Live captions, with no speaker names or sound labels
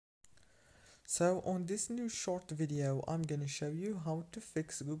So on this new short video, I'm gonna show you how to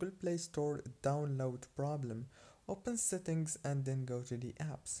fix Google Play Store download problem. Open settings and then go to the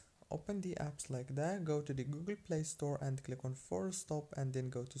apps. Open the apps like that, go to the Google Play Store and click on force stop and then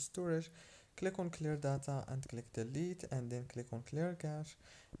go to storage. Click on clear data and click delete and then click on clear cache.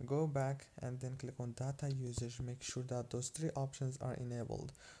 Go back and then click on data usage. Make sure that those three options are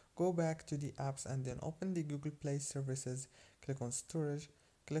enabled. Go back to the apps and then open the Google Play services. Click on storage.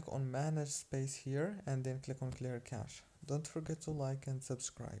 Click on manage space here and then click on clear cache. Don't forget to like and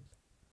subscribe.